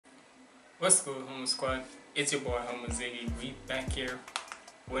What's good, Home Squad? It's your boy Humbleziggy. We back here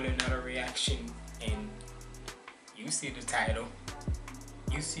with another reaction, and you see the title.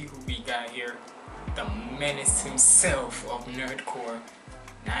 You see who we got here. The menace himself of nerdcore,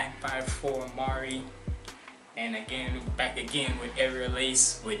 954 Mari, and again back again with Aerial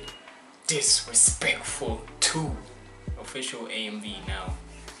Ace with Disrespectful 2 official AMV now.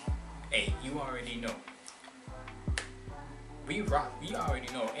 Hey, you already know. We rock. We already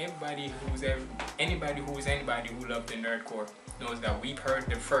know. Anybody who loves the nerdcore knows that we've heard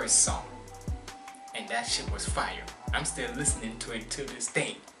the first song, and that shit was fire. I'm still listening to it to this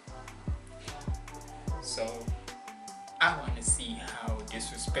day. So I want to see how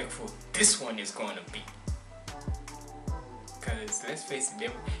disrespectful this one is going to be. Cause let's face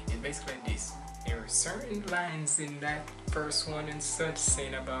it, it's basically like this. There are certain lines in that first one and such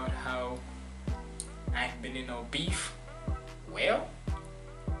saying about how I ain't been in no beef. Well,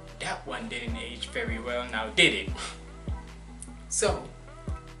 that one didn't age very well now, did it? So,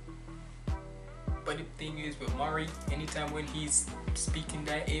 but the thing is with Mari, anytime when he's speaking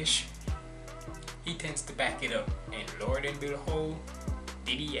that ish, he tends to back it up. And Lord and behold,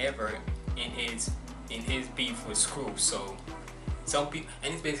 did he ever in his beef with Screw. So some people,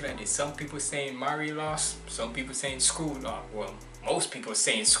 and it's basically like this, some people saying Mari lost, some people saying Screw lost. Well, most people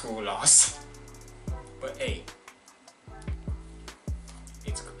saying Screw lost. But hey,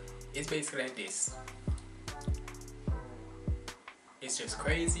 it's basically like this. It's just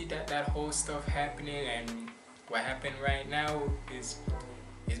crazy that whole stuff happening, and what happened right now is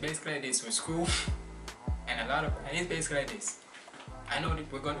basically like this with Screw and it's basically like this. I know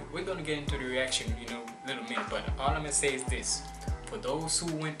that we're gonna get into the reaction, little minute, but all I'm gonna say is this: for those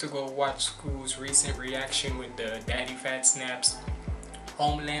who went to go watch Screw's recent reaction with the Daddy Fat Snaps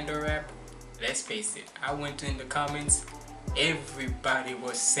Homelander rap, let's face it, I went in the comments. Everybody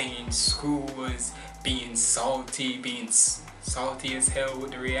was saying Screw was being salty as hell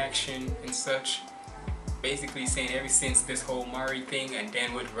with the reaction and such. Basically saying ever since this whole Mari thing, and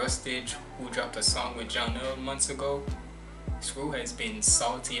then with Rustage, who dropped a song with John L months ago, Screw has been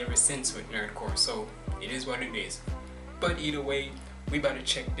salty ever since with nerdcore. So it is what it is. But either way, we about to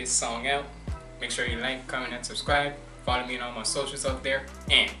check this song out. Make sure you like, comment, and subscribe. Follow me on all my socials out there.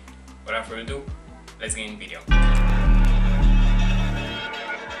 And without further ado, let's get in the video.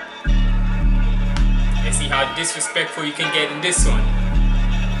 Let's see how disrespectful you can get in this one.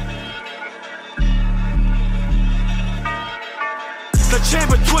 The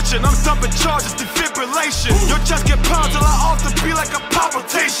chamber twitching, I'm dumping charges, defibrillation. Your chest get pounded till I often be like a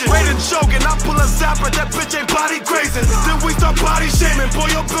palpitation. Waiting, choking, I pull a zapper, that bitch ain't body grazing. Then we start body shaming,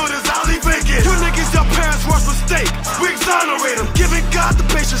 boy, your buildings highly vacant. You niggas, your parents' worst mistake, we exonerate them. Giving God the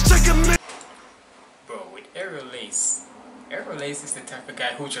patience, checking me. Bro, with Aerial Ace is the type of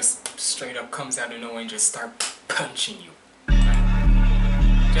guy who just straight up comes out of nowhere and just start punching you.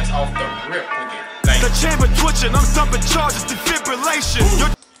 Just off the rip with it. Like, the chamber twitching, I'm dumping charges,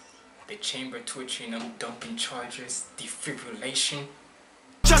 defibrillation. The chamber twitching, I'm dumping charges, defibrillation.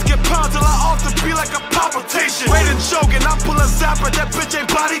 Just get pounded till I often be like a palpitation. Waiting, choking, I pull a zapper, that bitch ain't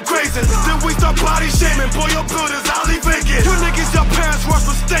body grazing. Then we start body shaming, boy, your buildings highly vacant. You niggas, your parents' worst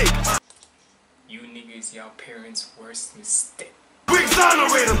mistake. You niggas, y'all parents' worst mistake. We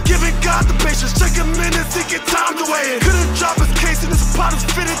exonerate him, giving God the patience, checking minutes, he get time to weigh in. Couldn't drop his case and this pot is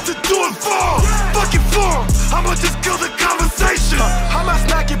fitted to do it for him. Fucking for him, I'ma just kill the conversation. I'm a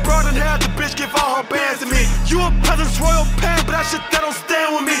snacky broad and had the bitch give all her bands to me. You a peasant's royal pain, but that shit that don't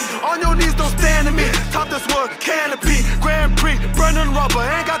stand with me. On your knees, don't stand to me. Top this wood, canopy, Grand Prix, burning rubber,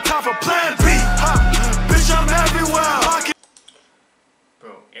 ain't got time for plan B. Bitch, I'm everywhere.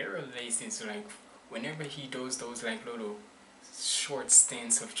 Bro, Aerial Ace is like, whenever he does those like little short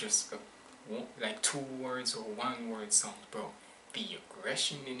stints of just like 2 words or 1 word songs, bro, the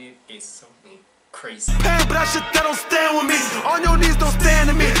aggression in it is something crazy. Pain, but that shit that don't stand with me. On your knees, don't stand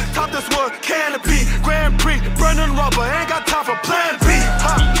to me. Top this wood, canopy, Grand Prix, burning rubber, ain't got time for plan B.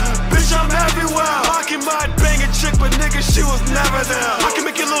 Bitch, I'm everywhere. I can might bang a chick, but nigga, she was never there. I can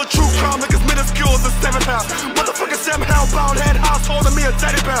make your little true crime, niggas minuscule as a 7 pound. Motherfucker 7 pound bound head house holding me a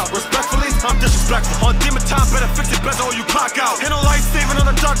teddy bear. Respectfully, I'm disrespectful. On demon time, better fix it better or you clock out. Ain't no life saving on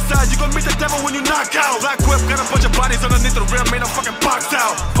the dark side, you gon' meet the devil when you knock out. Black whip, got a bunch of bodies underneath the rim, made a fucking box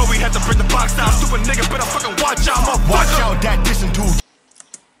out. But we had to bring the box out. Stupid nigga, better fucking watch out, watch out that dissing dude.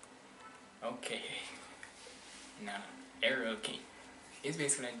 Okay. Nah, Aerial King. It's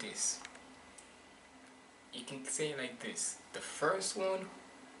basically like this. You can say it like this. The first one,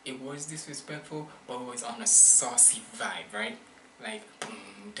 it was disrespectful, but it was on a saucy vibe, right? Like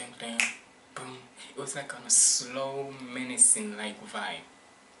boom, ding, ding, boom. It was like on a slow, menacing like vibe.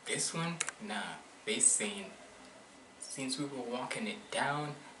 This one, nah, they saying since we were walking it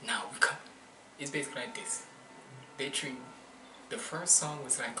down, now we cut. It's basically like this. They treat the first song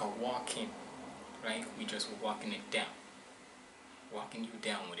was like a walk-in, right? We just were walking it down, walking you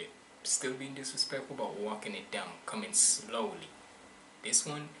down with it. Still being disrespectful, but walking it down, coming slowly. This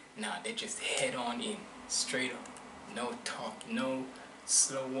one, nah, they just head on in, straight up, no talk, no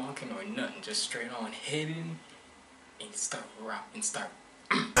slow walking or nothing, just straight on heading and start rap and start.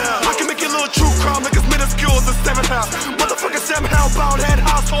 I can make your little true crime like it's minuscule as a 7th house. Motherfucker Sam Hellbound head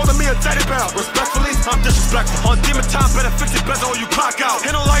house holding me a teddy bear. Respectfully, I'm disrespectful. On demon time, better fix it bezel or you clock out.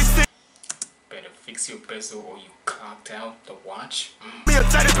 Ain't no lights in. Better fix your bezel or you clocked out the watch. Me a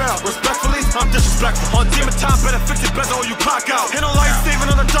teddy bear. Respectfully, I'm disrespectful. On demon time, better fix it bezel or you clock out. Ain't no light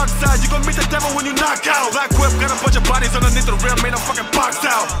saving on the dark side. You gon' meet the devil when you knock out. Black whip got a bunch of bodies underneath the rim, made a fucking box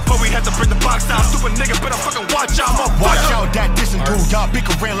out. But we had to bring the box out. Stupid nigga better fucking watch out. Watch out, that dissing dude. Y'all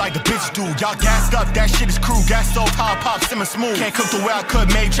bickering like the bitch do. Y'all gassed up, that shit is crew. Gas so high, pop, simmer smooth. Can't cook the way I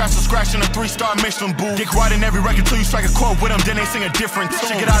could. Made tracks to scratch in a 3-star Michelin boo. Dick right in every record till you strike a chord with them. Then they sing a different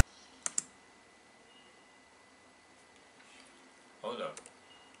tune. Get out. Hold up.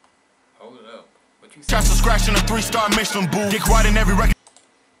 What you Tracks to say? scratch in a 3-star Michelin boo. Dick right in every record.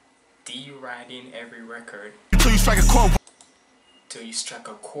 D riding every record Till you strike a chord till you strike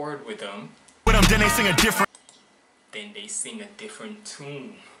a chord with them. with them. Then they sing a different. Then they sing a different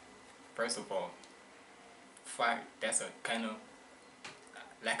tune. First of all, that's a kind of,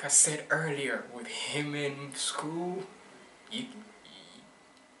 like I said earlier, with him in school, hey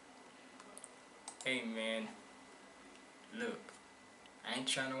man, look, I ain't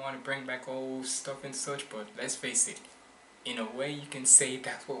trying to want to bring back old stuff and such, but let's face it, in a way you can say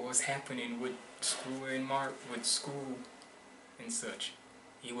that's what was happening with school and with school and such.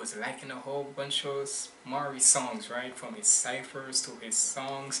 He was liking a whole bunch of Mari songs, right? From his ciphers to his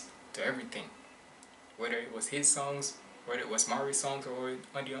songs to everything. Whether it was his songs, whether it was Mari songs or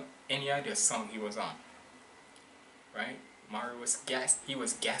any other song he was on. Right? He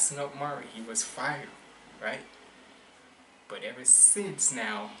was gassing up Mari. He was fired, right? But ever since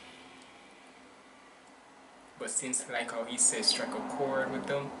now, since like how he said struck a chord with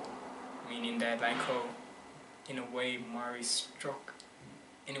them, meaning that like how in a way Mari struck,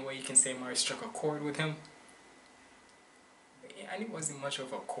 in a way you can say Mari struck a chord with him. And it wasn't much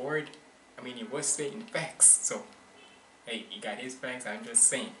of a chord. I mean, he was stating facts, so hey, he got his facts, I'm just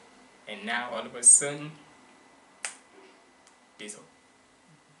saying. And now all of a sudden,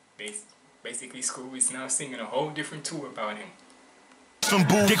 basically school is now singing a whole different tune about him. Some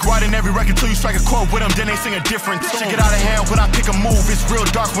boo. Dick right in every record till you strike a chord with them. Then they sing a different tune. Shit get out of hand when I pick a move. It's real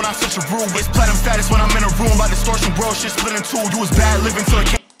dark when I switch a room. It's platinum status when I'm in a room. Like distortion world, shit split in two. You was bad living till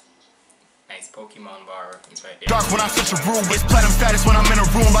it came. Nice Pokemon bar reference right there. Dark when I switch a room. It's platinum status when I'm in a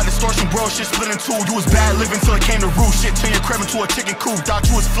room. Like distortion world, shit split in two. You was bad living till it came to roof. Shit turn your crib into a chicken coop. Thought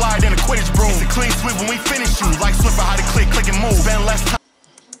you was fly than a Quidditch broom. It's a clean sweep when we finish you. Like Slipper, how to click and move. Spend less time.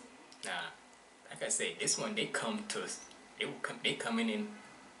 Nah, like I say, this one they coming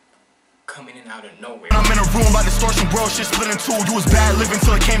in out of nowhere. I'm in a room like distortion world, shit split in two. You was bad living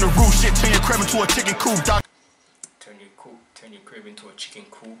till it came to roof. Shit turn your crib into a chicken coop. Turn your crib into a chicken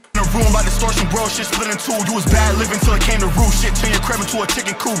coop. In a room like distortion world, shit split in two. You was bad living till it came to roof. Shit turn your crib into a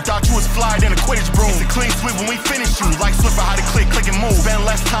chicken coop. Thought you was fly than a Quidditch broom. It's a clean sweep when we finish you. Like Slipper, how to click and move. Spend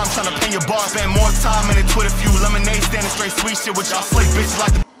less time trying to pen your bar. Spend more time in a Twitter feud. Lemonade standing straight sweet shit with y'all slick bitches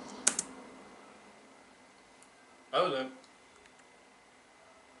like the. Hold up.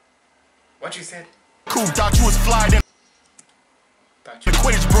 What you said? Cool, thought you was fly than the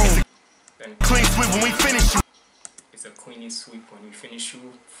Quidditch broom. Clean sweep when we finish you. It's a clean sweep when we finish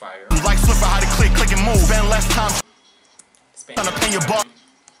you. Fire. Like Slipper, how to click and move. Spend less time trying to pen your bar.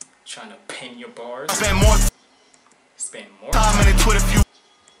 Trying to pen your bars. Spend more time in a Twitter feud.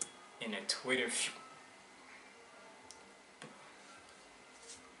 In a Twitter feud.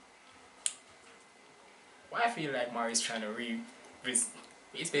 Why I feel like Mari's trying to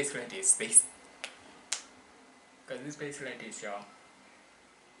it's basically like this. Because it's basically like this, y'all.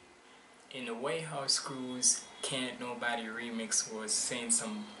 In the way how Screws Can't Nobody remix was saying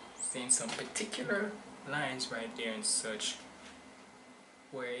some particular lines right there and such,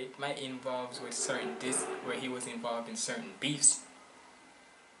 where it might involve with where he was involved in certain beefs.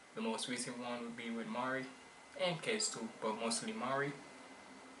 The most recent one would be with Mari and Case too, but mostly Mari.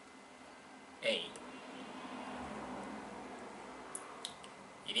 Hey,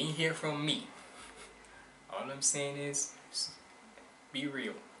 you didn't hear from me. All I'm saying is, be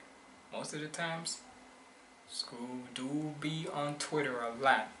real. Most of the times, Screw do be on Twitter a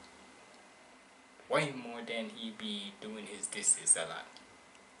lot. Way more than he be doing his disses a lot.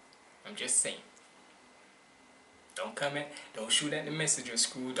 I'm just saying. Don't comment. Don't shoot at the messenger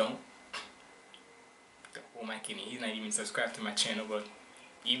school. Don't. Oh my kidding. He's not even subscribed to my channel, but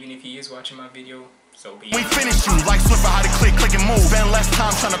even if he is watching my video, so be it. We finish you like Swiffer, how to click and move. Spend less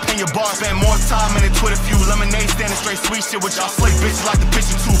time trying to pay your bar. Spend more time in the Twitter few. Lemonade standing straight sweet shit with y'all slick bitches like the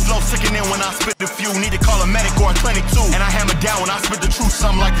picture too. Flow sickening when I spit the few. Need to call a medic or a clinic too. And I hammer down when I spit the truth.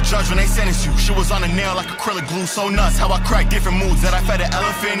 Something like the judge when they sentence you. Shit was on the nail like acrylic glue. So nuts how I crack different moods. That I fed an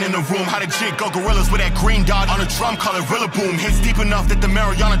elephant in the room. How the jig go gorillas with that green dot on a drum. Call it Rilla Boom. Hits deep enough that the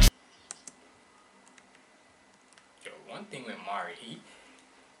Mariana. Yo, one thing with Mari,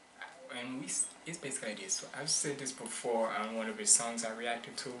 it's basically like this. I've said this before on one of his songs I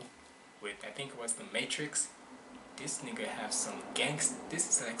reacted to with, I think it was The Matrix. This nigga have some this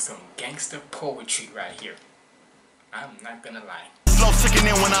is like some gangster poetry right here. I'm not gonna lie. Flow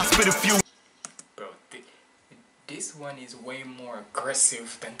sickening when I spit a few. Bro, this one is way more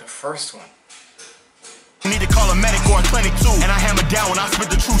aggressive than the first one. Need to call a medic or a clinic too. And I hammer down when I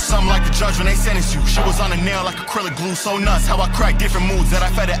spit the truth. Something like the judge when they sentence you. Shit was on the nail like acrylic glue. So nuts how I crack different moods. That I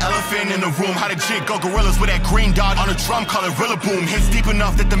fed an elephant in the room. How the jig go gorillas with that green dot on a drum. Call it Rilla Boom. Hits deep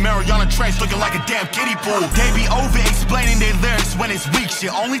enough that the Mariana Trench looking like a damn kiddie pool. They be over explaining their lyrics when it's weak shit.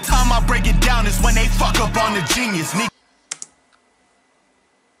 Only time I break it down is when they fuck up on the genius.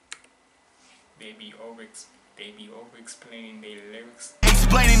 They be over explaining their lyrics.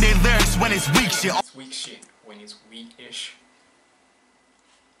 Explaining their lyrics when it's weak shit. It's weak shit when it's weak-ish.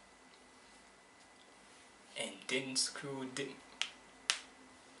 And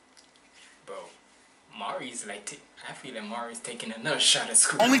bro, Mari's like, I feel like Mari's taking another shot at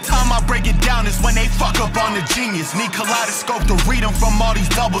school. Only time I break it down is when they fuck up on the genius. Need kaleidoscope to read them from all these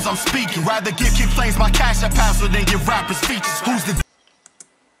doubles I'm speaking. Rather give Kick Flames my CashApp password than give rappers features. Who's the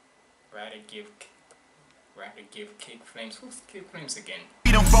Rather give Kick Flames. Who's Kick Flames again?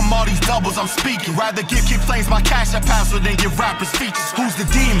 Read them from all these doubles I'm speaking. Rather give Kick Flames my CashApp password than give rappers features. Who's the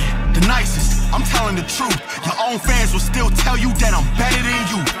demon? The nicest. I'm telling the truth. Your own fans will still tell you that I'm better than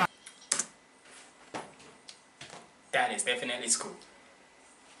you. That is definitely school.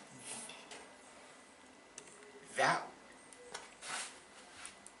 That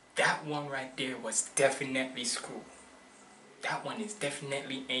one right there was definitely school. That one is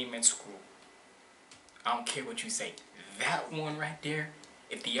definitely aimed at school. I don't care what you say. That one right there,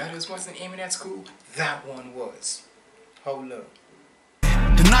 if the others wasn't aiming at school, that one was. Hold up.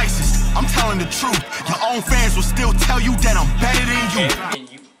 The nicest. I'm telling the truth. Your own fans will still tell you that I'm better than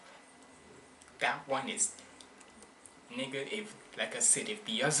you. That one is, nigga, if, like I said, if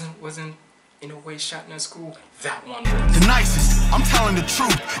the other wasn't in a way shot in school, that one was. The nicest. I'm telling the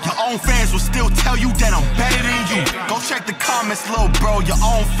truth. Your own fans will still tell you that I'm better than you. Go check the comments, little bro. Your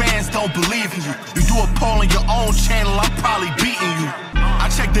own fans don't believe in you. You do a poll on your own channel, I'm probably beating you. I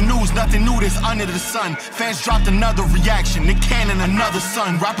check the news, nothing new that's under the sun. Fans dropped another reaction, Nick Cannon another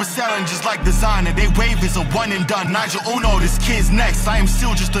son. Rappers selling just like designer, they wave is a one and done. Nigel Uno, this kid's next, I am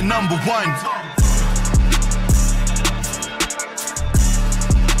still just the number one.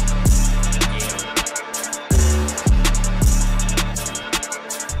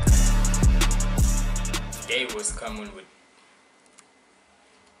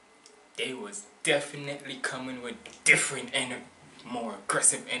 They was definitely coming with different and more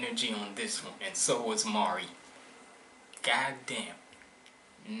aggressive energy on this one, and so was Mari. God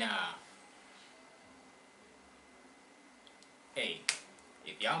damn. Nah. Hey,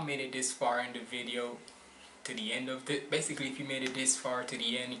 if y'all made it this far in the video, to the end of this, basically if you made it this far to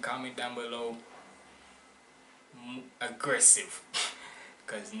the end, comment down below aggressive.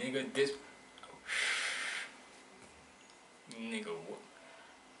 Cause nigga, nigga,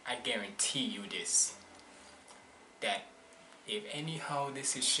 I guarantee you this, that if anyhow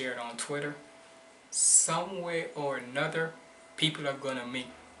this is shared on Twitter, some way or another, people are gonna make,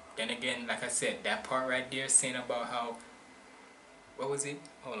 then again, like I said, that part right there saying about how, what was it?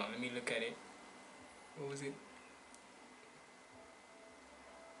 Hold on, let me look at it. What was it?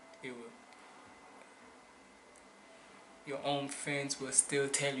 It was, your own fans will still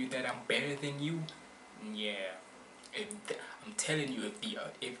tell you that I'm better than you. Yeah. I'm telling you,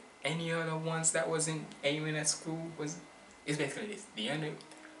 if any other ones that wasn't aiming at school it's basically this. The end of,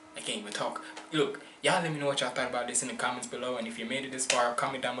 I can't even talk. Look, y'all let me know what y'all thought about this in the comments below, and if you made it this far,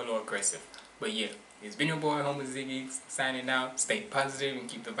 comment down below aggressive. But yeah, it's been your boy Humbleziggy signing out. Stay positive and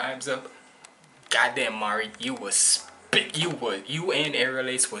keep the vibes up. Goddamn Mari, you and Aerial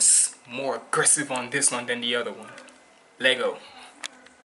Ace was more aggressive on this one than the other one. Lego.